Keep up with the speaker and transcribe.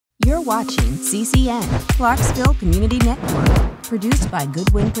You're watching CCN, Clarksville Community Network, produced by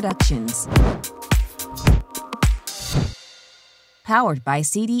Goodwin Productions. Powered by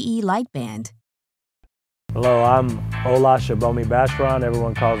CDE Lightband. Hello, I'm Olasubomi Bashorun.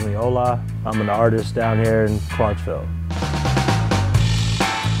 Everyone calls me Ola. I'm an artist down here in Clarksville.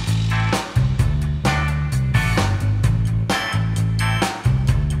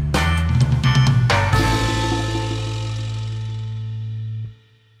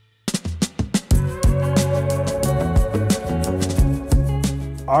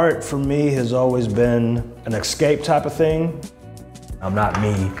 Art for me has always been an escape type of thing. I'm not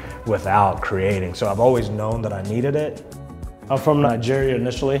me without creating, so I've always known that I needed it. I'm from Nigeria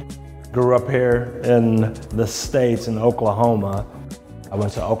initially. Grew up here in the States in Oklahoma. I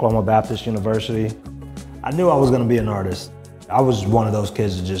went to Oklahoma Baptist University. I knew I was gonna be an artist. I was one of those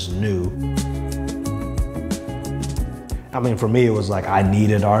kids that just knew. I mean, for me, it was like I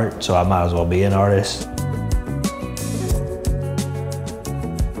needed art, so I might as well be an artist.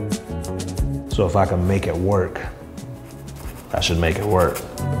 So if I can make it work, I should make it work.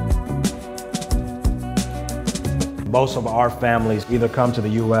 Most of our families either come to the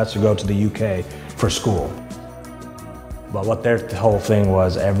US or go to the UK for school. But what their whole thing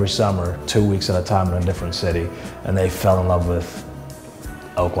was, every summer, 2 weeks at a time in a different city, and they fell in love with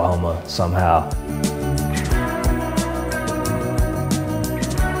Oklahoma somehow.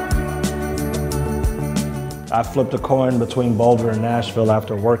 I flipped a coin between Boulder and Nashville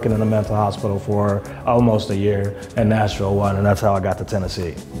after working in a mental hospital for almost a year, and Nashville won, and that's how I got to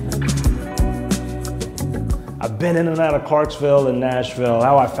Tennessee. I've been in and out of Clarksville and Nashville.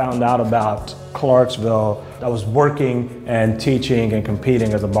 How I found out about Clarksville, I was working and teaching and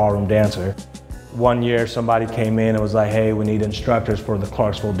competing as a ballroom dancer. One year somebody came in and was like, hey, we need instructors for the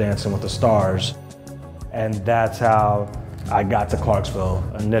Clarksville Dancing with the Stars. And that's how I got to Clarksville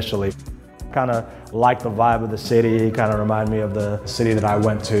initially. Kind of liked the vibe of the city, kind of reminded me of the city that I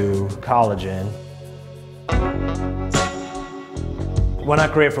went to college in. When I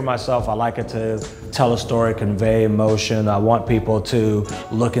create for myself, I like it to tell a story, convey emotion. I want people to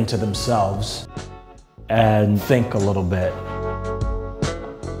look into themselves and think a little bit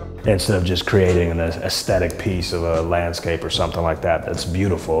instead of just creating an aesthetic piece of a landscape or something like that that's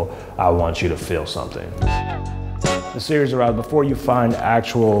beautiful. I want you to feel something. The series around, before you find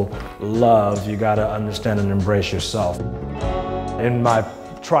actual love, you gotta understand and embrace yourself. In my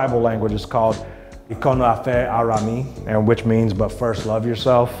tribal language, it's called Ikono Afe Arami, and which means, but first love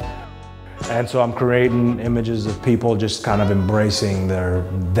yourself. And so I'm creating images of people just kind of embracing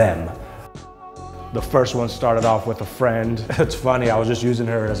them. The first one started off with a friend. It's funny, I was just using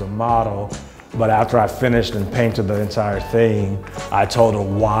her as a model, but after I finished and painted the entire thing, I told her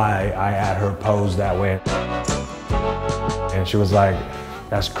why I had her pose that way. And she was like,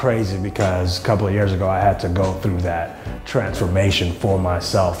 that's crazy, because a couple of years ago I had to go through that transformation for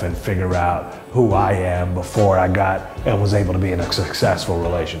myself and figure out who I am before I got and was able to be in a successful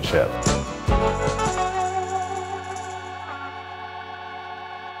relationship.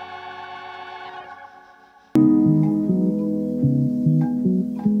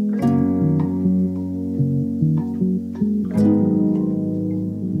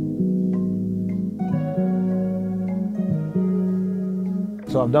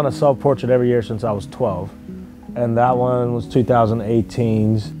 So I've done a self-portrait every year since I was 12, and that one was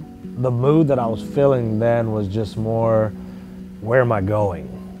 2018's. The mood that I was feeling then was just more, where am I going?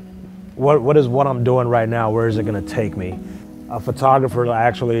 What is what I'm doing right now, where is it gonna take me? A photographer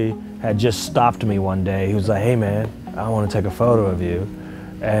actually had just stopped me one day. He was like, hey man, I wanna take a photo of you.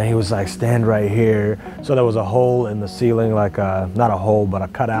 And he was like, stand right here. So there was a hole in the ceiling, like not a hole, but a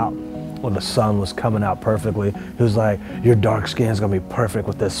cutout, when the sun was coming out perfectly. He was like, your dark skin's gonna be perfect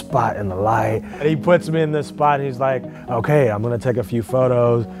with this spot in the light. And he puts me in this spot and he's like, okay, I'm gonna take a few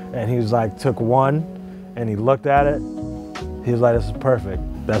photos. And he was like, took one and he looked at it. He was like, this is perfect,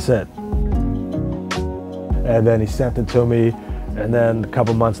 that's it. And then he sent it to me. And then a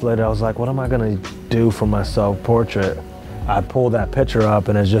couple months later, I was like, what am I gonna do for my self-portrait? I pulled that picture up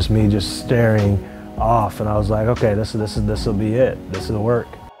and it's just me just staring off. And I was like, okay, this will be it, this will work.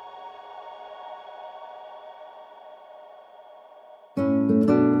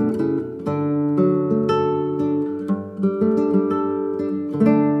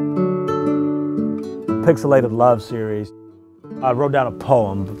 Pixelated Love series. I wrote down a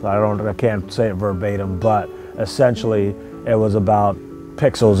poem. I can't say it verbatim, but essentially it was about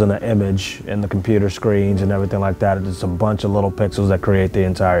pixels in an image in the computer screens and everything like that. It's a bunch of little pixels that create the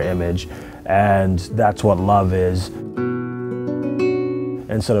entire image, and that's what love is.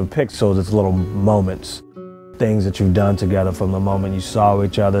 Instead of pixels, it's little moments things that you've done together from the moment you saw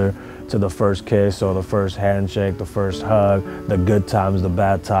each other to the first kiss or the first handshake, the first hug, the good times, the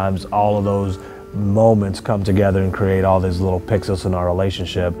bad times, all of those moments come together and create all these little pixels in our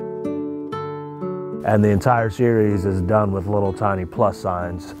relationship. And the entire series is done with little tiny plus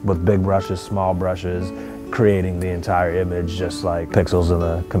signs with big brushes, small brushes, creating the entire image just like pixels in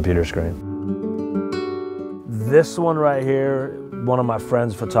a computer screen. This one right here, one of my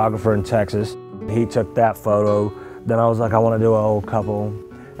friends, photographer in Texas, he took that photo. Then I was like, I want to do an old couple.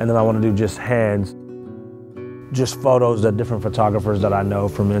 And then I want to do just hands, just photos that different photographers that I know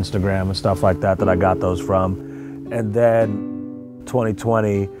from Instagram and stuff like that I got those from. And then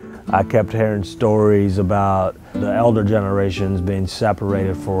 2020, I kept hearing stories about the elder generations being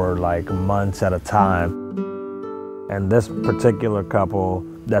separated for like months at a time. And this particular couple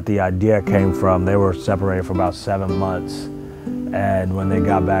that the idea came from, they were separated for about 7 months. And when they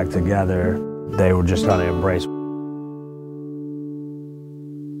got back together, they were just trying to embrace.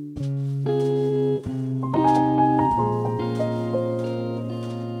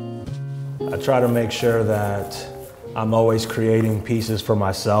 I try to make sure that I'm always creating pieces for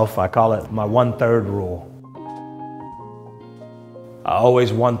myself. I call it my 1/3 rule.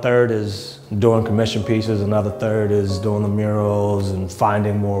 Always 1/3 is doing commission pieces, another third is doing the murals and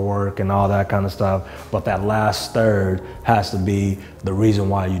finding more work and all that kind of stuff. But that last third has to be the reason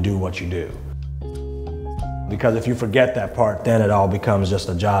why you do what you do. Because if you forget that part, then it all becomes just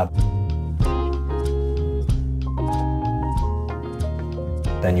a job.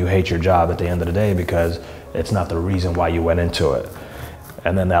 Then you hate your job at the end of the day because it's not the reason why you went into it.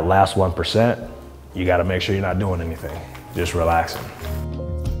 And then that last 1%, you gotta make sure you're not doing anything, just relaxing.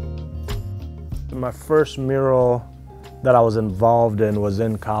 My first mural that I was involved in was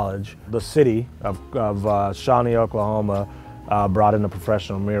in college. The city of Shawnee, Oklahoma brought in a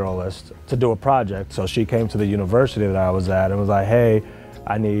professional muralist to do a project. So she came to the university that I was at and was like, hey,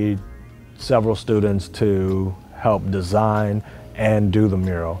 I need several students to help design and do the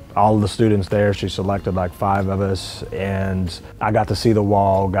mural. All of the students there, she selected like 5 of us, and I got to see the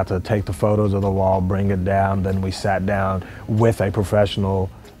wall, got to take the photos of the wall, bring it down, then we sat down with a professional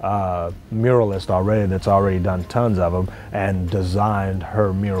muralist already that's already done tons of them and designed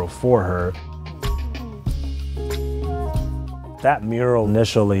her mural for her. That mural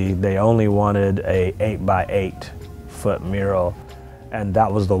initially, they only wanted a 8x8 foot mural, and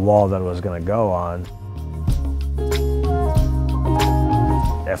that was the wall that it was gonna go on.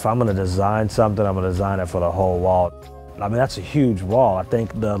 If I'm gonna design something, I'm gonna design it for the whole wall. I mean, that's a huge wall. I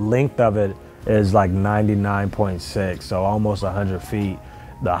think the length of it is like 99.6, so almost 100 feet.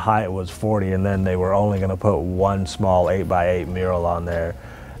 The height was 40, and then they were only gonna put one small 8x8 mural on there.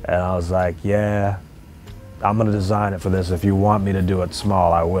 And I was like, yeah, I'm gonna design it for this. If you want me to do it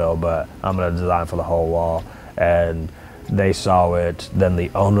small, I will, but I'm gonna design for the whole wall. And they saw it, then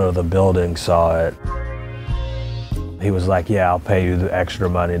the owner of the building saw it. He was like, yeah, I'll pay you the extra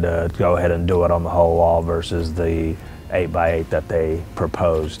money to go ahead and do it on the whole wall versus the 8x8 that they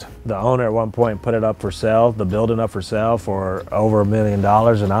proposed. The owner at one point put it up for sale, the building up for sale for over $1 million,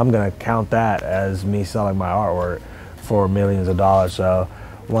 and I'm gonna count that as me selling my artwork for millions of dollars. So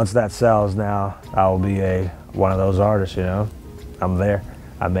once that sells now, I will be one of those artists, you know? I'm there,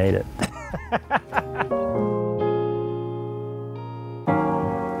 I made it.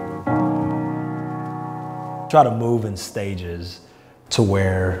 Try to move in stages to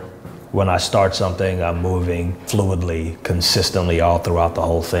where when I start something, I'm moving fluidly, consistently all throughout the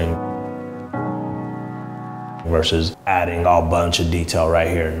whole thing. Versus adding a bunch of detail right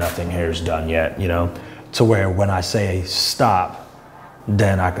here, nothing here is done yet, you know? To where when I say stop,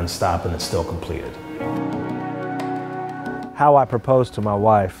 then I can stop and it's still completed. How I proposed to my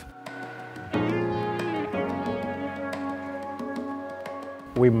wife.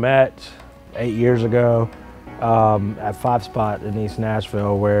 We met 8 years ago. At 5 Spot in East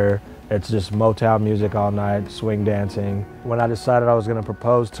Nashville, where it's just Motown music all night, swing dancing. When I decided I was gonna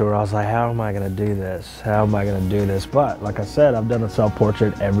propose to her, I was like, how am I gonna do this? How am I gonna do this? But like I said, I've done a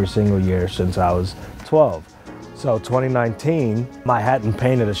self-portrait every single year since I was 12. So 2019, I hadn't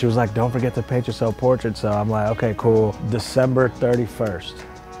painted it. She was like, don't forget to paint your self-portrait. So I'm like, okay, cool. December 31st,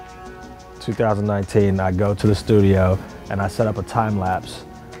 2019, I go to the studio and I set up a time lapse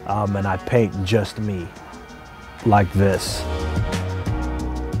and I paint just me. Like this.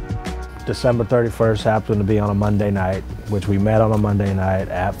 December 31st happened to be on a Monday night, which we met on a Monday night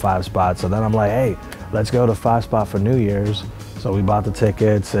at 5 Spot. So then I'm like, hey, let's go to 5 Spot for New Year's. So we bought the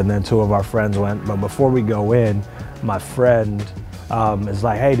tickets and then 2 of our friends went. But before we go in, my friend is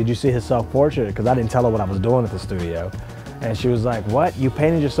like, hey, did you see his self-portrait? Because I didn't tell her what I was doing at the studio. And she was like, what, you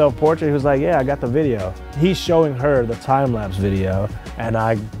painted your self-portrait? He was like, yeah, I got the video. He's showing her the time-lapse video, and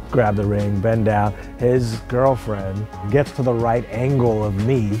I grab the ring, bend down. His girlfriend gets to the right angle of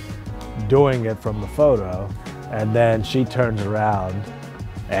me doing it from the photo, and then she turns around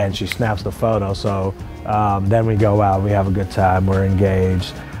and she snaps the photo. So then we go out, we have a good time, we're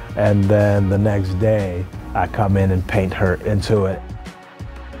engaged, and then the next day I come in and paint her into it.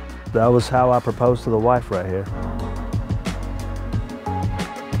 That was how I proposed to the wife right here.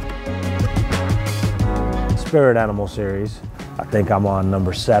 Spirit Animal series. I think I'm on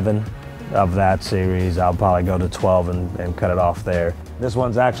number 7 of that series. I'll probably go to 12 and cut it off there. This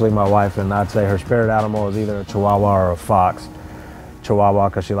one's actually my wife, and I'd say her spirit animal is either a Chihuahua or a fox. Chihuahua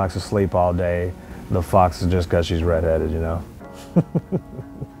because she likes to sleep all day. The fox is just because she's redheaded, you know.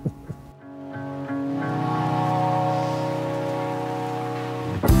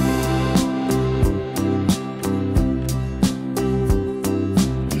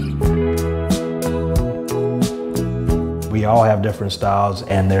 We all have different styles,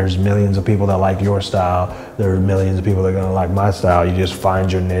 and there's millions of people that like your style. There are millions of people that are gonna like my style. You just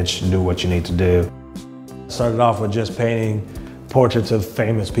find your niche, do what you need to do. Started off with just painting portraits of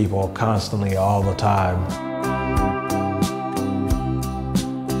famous people constantly, all the time.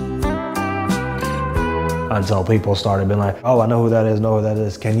 Until people started being like, oh, I know who that is, know who that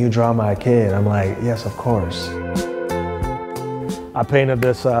is. Can you draw my kid? I'm like, yes, of course. I painted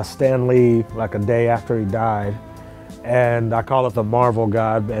this Stan Lee like a day after he died. And I call it the Marvel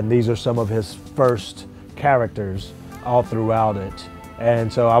God, and these are some of his first characters all throughout it.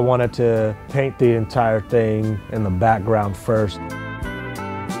 And so I wanted to paint the entire thing in the background first.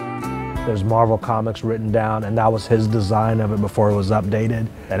 There's Marvel Comics written down, and that was his design of it before it was updated,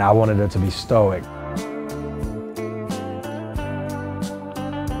 and I wanted it to be stoic.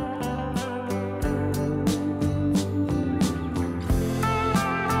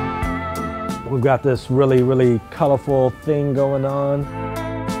 We've got this really, really colorful thing going on.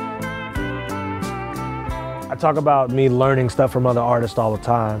 I talk about me learning stuff from other artists all the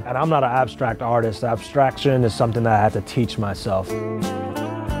time, and I'm not an abstract artist. Abstraction is something that I had to teach myself. An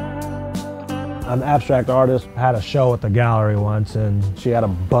abstract artist had a show at the gallery once, and she had a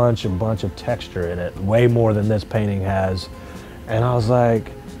bunch of texture in it, way more than this painting has. And I was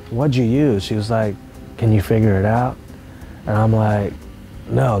like, what'd you use? She was like, can you figure it out? And I'm like,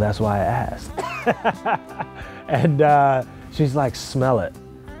 no, that's why I asked. And she's like, smell it.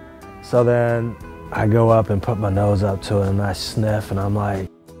 So then I go up and put my nose up to it, and I sniff, and I'm like,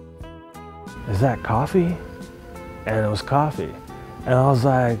 is that coffee? And it was coffee. And I was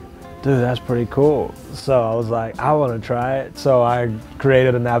like, dude, that's pretty cool. So I was like, I want to try it. So I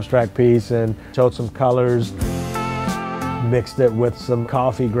created an abstract piece and showed some colors, mixed it with some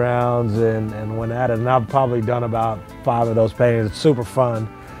coffee grounds, and went at it. And I've probably done about 5 of those paintings. It's super fun.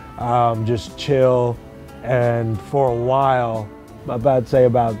 Just chill, and for a while, I'd say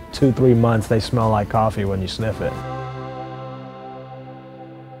about 2-3 months, they smell like coffee when you sniff it.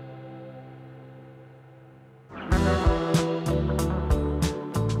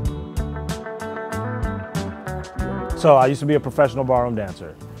 So I used to be a professional ballroom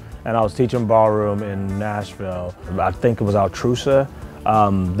dancer, and I was teaching ballroom in Nashville. I think it was Altrusa.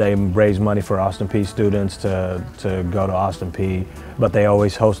 They raised money for Austin Peay students to go to Austin Peay, but they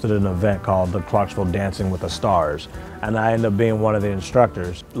always hosted an event called the Clarksville Dancing with the Stars, and I ended up being one of the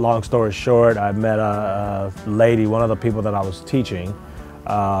instructors. Long story short, I met a lady, one of the people that I was teaching.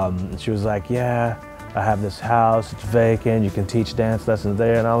 She was like, yeah, I have this house, it's vacant, you can teach dance lessons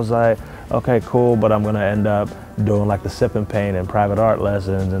there. And I was like, okay, cool, but I'm gonna end up doing like the sip and paint and private art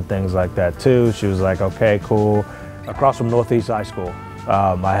lessons and things like that too. She was like, okay, cool. Across from Northeast High School.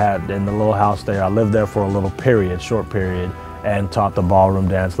 I had in the little house there, I lived there for a little period, short period, and taught the ballroom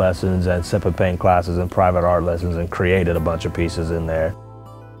dance lessons and sip and paint classes and private art lessons, and created a bunch of pieces in there.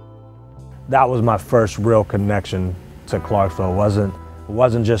 That was my first real connection to Clarksville. It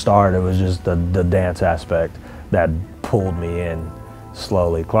wasn't just art, it was just the dance aspect that pulled me in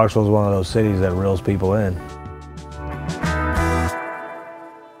slowly. Clarksville is one of those cities that reels people in.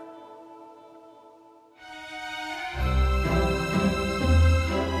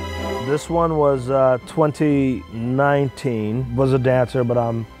 This one was 2019. Was a dancer, but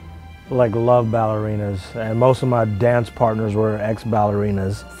I'm like love ballerinas, and most of my dance partners were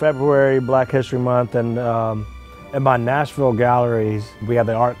ex-ballerinas. February, Black History Month, and in my Nashville galleries, we had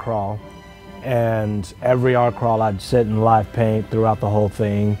the art crawl, and every art crawl I'd sit and live paint throughout the whole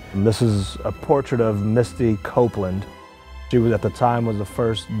thing. And this is a portrait of Misty Copeland. She was at the time was the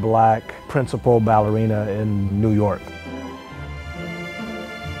first black principal ballerina in New York.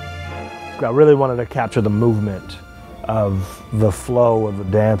 I really wanted to capture the movement of the flow of the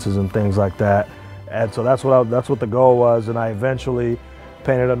dances and things like that. And so that's what the goal was, and I eventually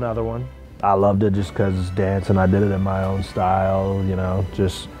painted another one. I loved it just because it's dance, and I did it in my own style, you know,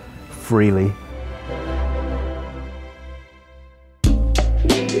 just freely.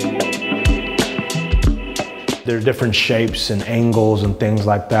 There are different shapes and angles and things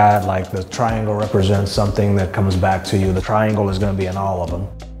like that. Like the triangle represents something that comes back to you. The triangle is going to be in all of them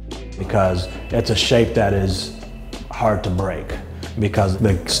because it's a shape that is hard to break because of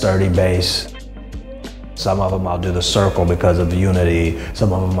the sturdy base. Some of them I'll do the circle because of the unity.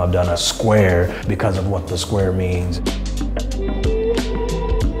 Some of them I've done a square because of what the square means.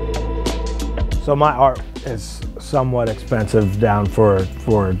 So my art is somewhat expensive down for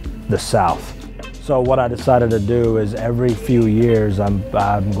the South. So what I decided to do is every few years I'm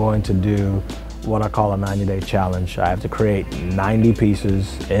going to do what I call a 90-day challenge. I have to create 90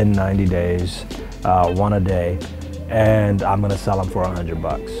 pieces in 90 days, one a day, and I'm gonna sell them for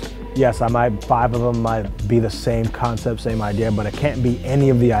 $100. Yes, 5 of them might be the same concept, same idea, but it can't be any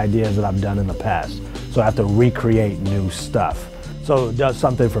of the ideas that I've done in the past. So I have to recreate new stuff. So it does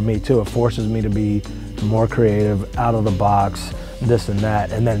something for me too. It forces me to be more creative, out of the box, this and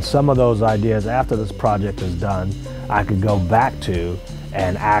that. And then some of those ideas after this project is done, I could go back to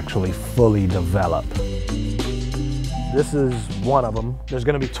and actually fully develop. This is one of them. There's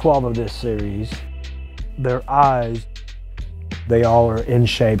gonna be 12 of this series. Their eyes, they all are in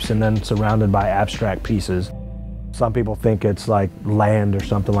shapes and then surrounded by abstract pieces. Some people think it's like land or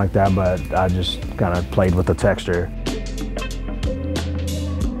something like that, but I just kind of played with the texture.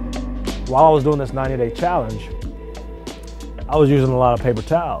 While I was doing this 90-day challenge, I was using a lot of paper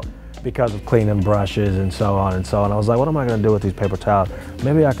towel because of cleaning brushes and so on and so on. I was like, what am I gonna do with these paper towels?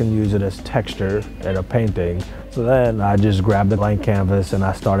 Maybe I can use it as texture in a painting. So then I just grabbed the blank canvas and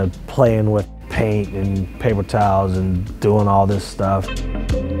I started playing with paint and paper towels and doing all this stuff.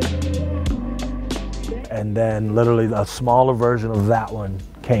 And then literally a smaller version of that one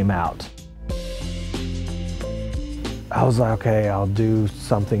came out. I was like, okay, I'll do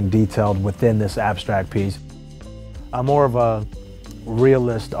something detailed within this abstract piece. I'm more of a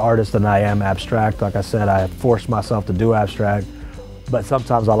realist artist than I am abstract. Like I said, I forced myself to do abstract, but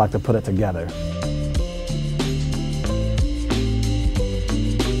sometimes I like to put it together.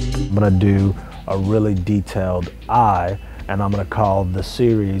 I'm gonna do a really detailed eye, and I'm gonna call the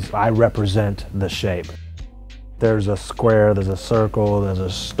series, I Represent the Shape. There's a square, there's a circle, there's a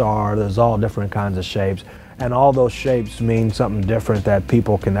star, there's all different kinds of shapes. And all those shapes mean something different that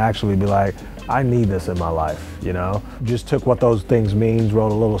people can actually be like, I need this in my life, you know? Just took what those things mean,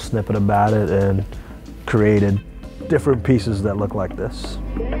 wrote a little snippet about it, and created different pieces that look like this.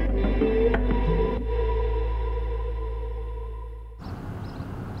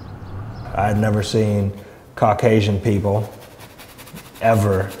 I had never seen Caucasian people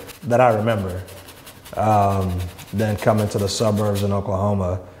ever that I remember. Then coming to the suburbs in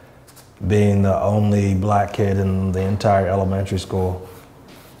Oklahoma, being the only black kid in the entire elementary school,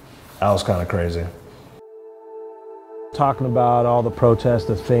 that was kind of crazy. Talking about all the protests,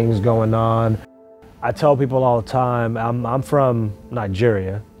 the things going on, I tell people all the time, I'm from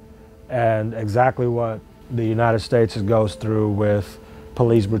Nigeria, and exactly what the United States goes through with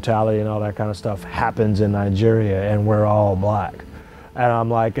police brutality and all that kind of stuff happens in Nigeria, and we're all black. And I'm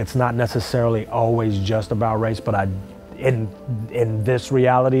like, it's not necessarily always just about race, but in this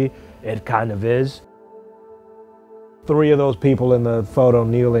reality, it kind of is. 3 of those people in the photo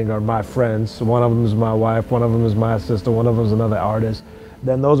kneeling are my friends. One of them is my wife, one of them is my sister, one of them is another artist.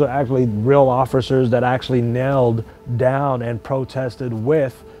 Then those are actually real officers that actually knelt down and protested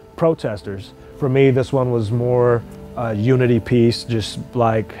with protesters. For me, this one was more a unity piece, just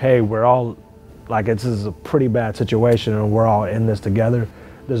like, hey, we're all, like, this is a pretty bad situation and we're all in this together.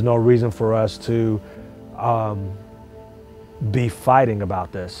 There's no reason for us to be fighting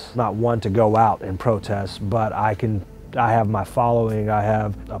about this. Not one to go out and protest, but I have my following, I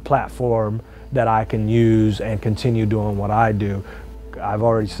have a platform that I can use and continue doing what I do. I've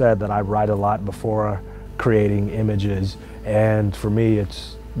already said that I write a lot before creating images, and for me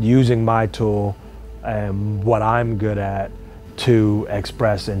it's using my tool and what I'm good at to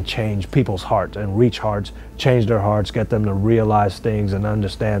express and change people's hearts and reach hearts, change their hearts, get them to realize things and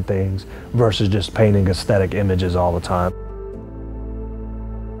understand things versus just painting aesthetic images all the time.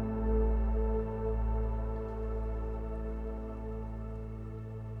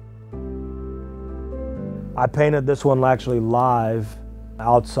 I painted this one actually live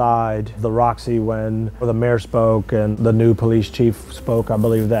outside the Roxy when the mayor spoke and the new police chief spoke, I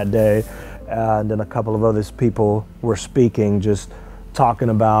believe, that day. And then a couple of other people were speaking, just talking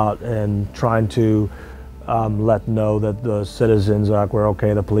about and trying to let know that the citizens are like, we're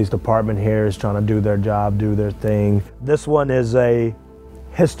okay, the police department here is trying to do their job, do their thing. This one is a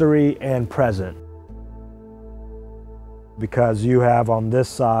history and present, because you have on this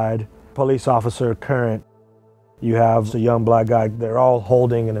side, police officer current, you have a young black guy, they're all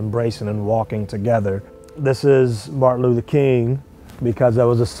holding and embracing and walking together. This is Martin Luther King, because that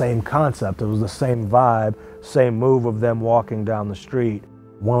was the same concept, it was the same vibe, same move of them walking down the street.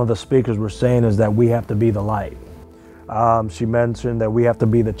 One of the speakers were saying is that we have to be the light. She mentioned that we have to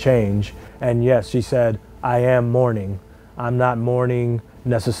be the change. And yes, she said, I am mourning. I'm not mourning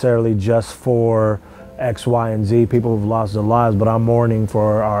necessarily just for X, Y, and Z, people who've lost their lives, but I'm mourning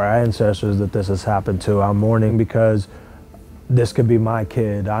for our ancestors that this has happened to. I'm mourning because this could be my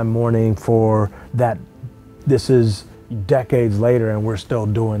kid. I'm mourning for that this is decades later and we're still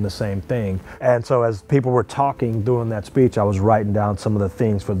doing the same thing. And so as people were talking during that speech, I was writing down some of the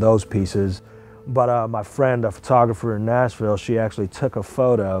things for those pieces. But my friend, a photographer in Nashville, she actually took a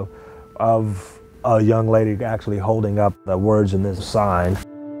photo of a young lady actually holding up the words in this sign.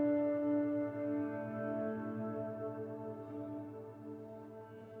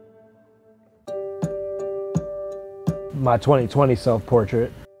 My 2020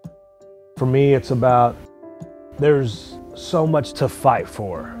 self-portrait, for me, it's about there's so much to fight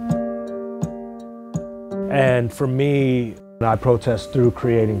for. And for me, I protest through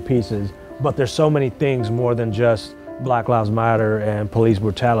creating pieces, but there's so many things more than just Black Lives Matter and police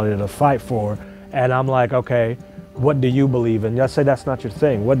brutality to fight for. And I'm like, okay, what do you believe in? Let's say that's not your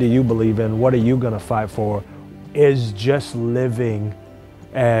thing. What do you believe in? What are you gonna fight for? Is just living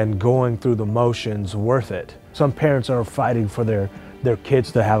and going through the motions worth it? Some parents are fighting for their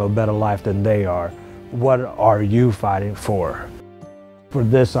kids to have a better life than they are. What are you fighting for? For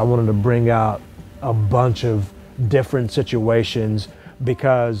this, I wanted to bring out a bunch of different situations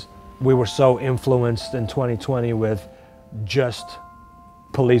because we were so influenced in 2020 with just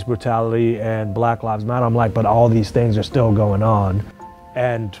police brutality and Black Lives Matter. I'm like, but all these things are still going on.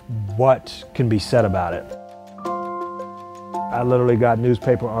 And what can be said about it? I literally got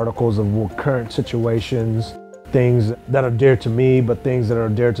newspaper articles of current situations, things that are dear to me, but things that are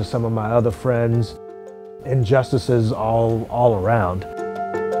dear to some of my other friends. Injustices all around.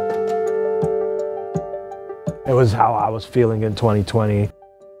 It was how I was feeling in 2020.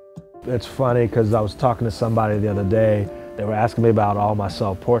 It's funny because I was talking to somebody the other day. They were asking me about all my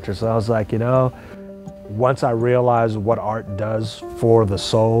self-portraits. And I was like, you know, once I realized what art does for the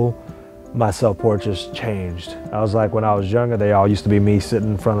soul, my self-portraits changed. I was like, when I was younger, they all used to be me sitting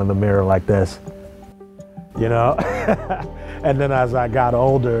in front of the mirror like this, you know? And then as I got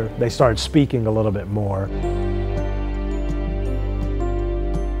older, they started speaking a little bit more.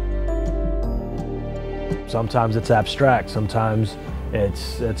 Sometimes it's abstract, sometimes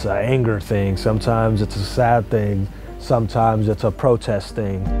it's an anger thing, sometimes it's a sad thing, sometimes it's a protest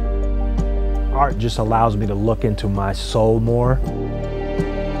thing. Art just allows me to look into my soul more.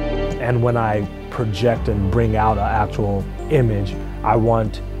 And when I project and bring out an actual image, I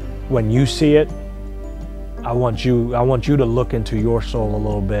want, when you see it, I want you to look into your soul a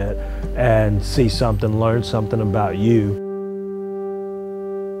little bit and see something, learn something about you.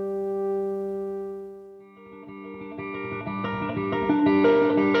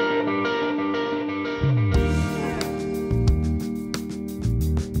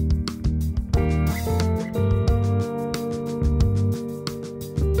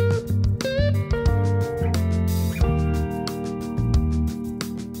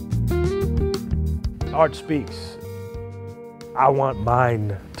 Art speaks. I want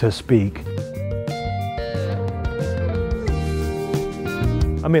mine to speak.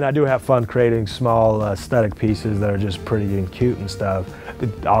 I mean, I do have fun creating small aesthetic pieces that are just pretty and cute and stuff.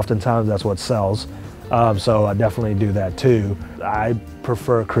 Oftentimes that's what sells, so I definitely do that too. I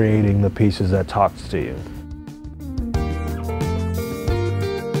prefer creating the pieces that talks to you.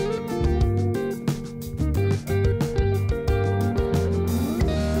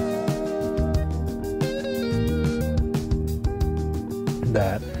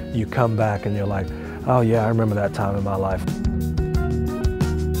 That you come back and you're like, oh yeah, I remember that time in my life.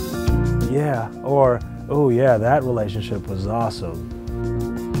 Yeah, or, oh yeah, that relationship was awesome.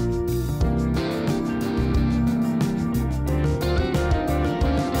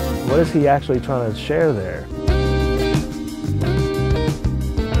 What is he actually trying to share there?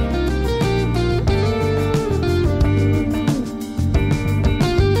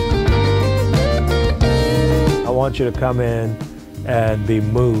 I want you to come in and be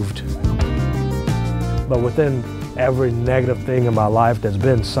moved. But within every negative thing in my life, there's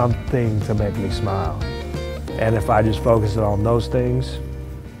been something to make me smile. And if I just focus on those things,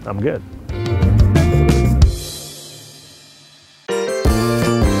 I'm good.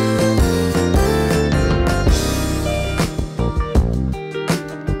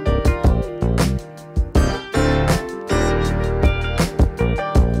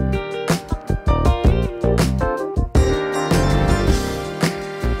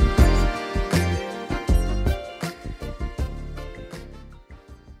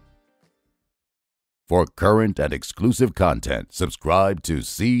 For current and exclusive content, subscribe to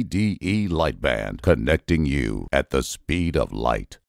CDE Lightband, connecting you at the speed of light.